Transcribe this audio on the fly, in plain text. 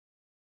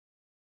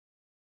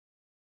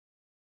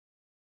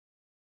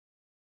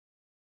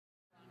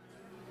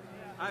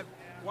I've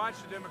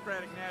watched the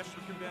Democratic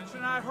National Convention,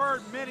 and I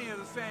heard many of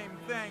the same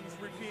things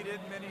repeated,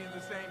 many of the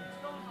same.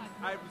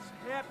 I was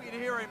happy to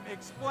hear him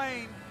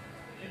explain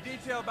in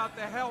detail about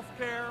the health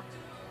care,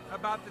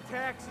 about the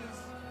taxes,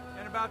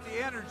 and about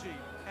the energy,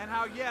 and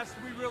how, yes,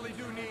 we really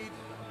do need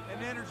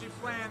an energy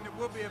plan that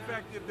will be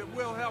effective, that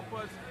will help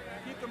us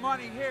keep the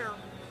money here,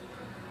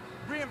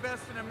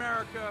 reinvest in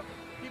America,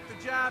 keep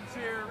the jobs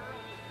here.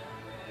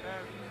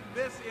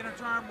 This, in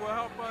turn, will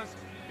help us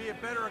be a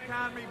better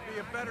economy, be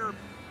a better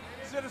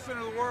citizen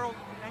of the world,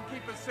 and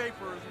keep us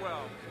safer as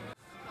well.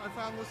 I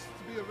found this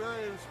to be a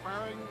very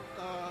inspiring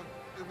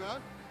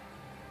event.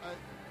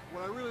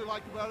 What I really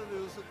liked about it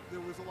is that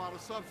there was a lot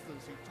of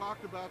substance. He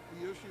talked about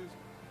the issues,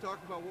 he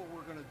talked about what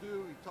we're going to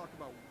do, he talked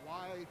about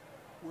why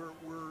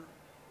we're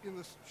in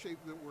the shape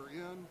that we're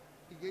in.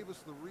 He gave us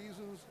the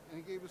reasons,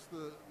 and he gave us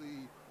the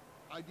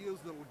ideas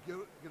that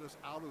would get us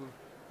out of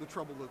the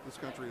trouble that this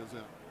country is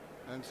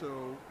in. And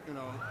so, you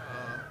know,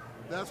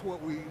 that's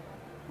what we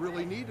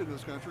really need in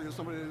this country, is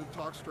somebody to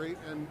talk straight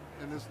and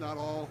it's not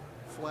all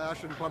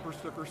flash and bumper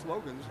sticker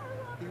slogans.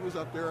 He was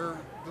up there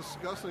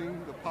discussing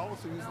the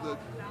policies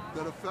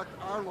that affect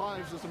our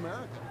lives as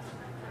Americans.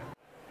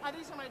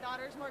 These are my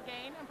daughters,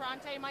 Morgane and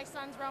Bronte. My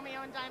sons,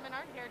 Romeo and Diamond,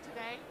 aren't here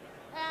today.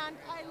 And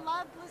I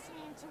loved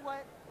listening to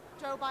what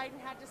Joe Biden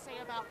had to say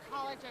about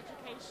college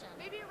education.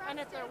 And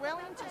if they're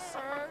willing to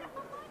serve,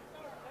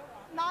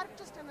 not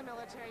just in the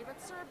military, but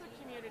serve their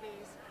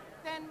communities,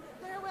 then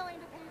they're willing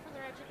to pay for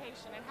their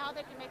education, and how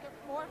they can make it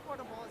more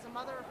affordable as a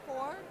mother of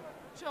 4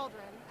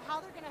 children,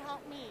 how they're going to help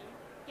me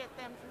get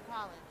them through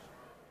college.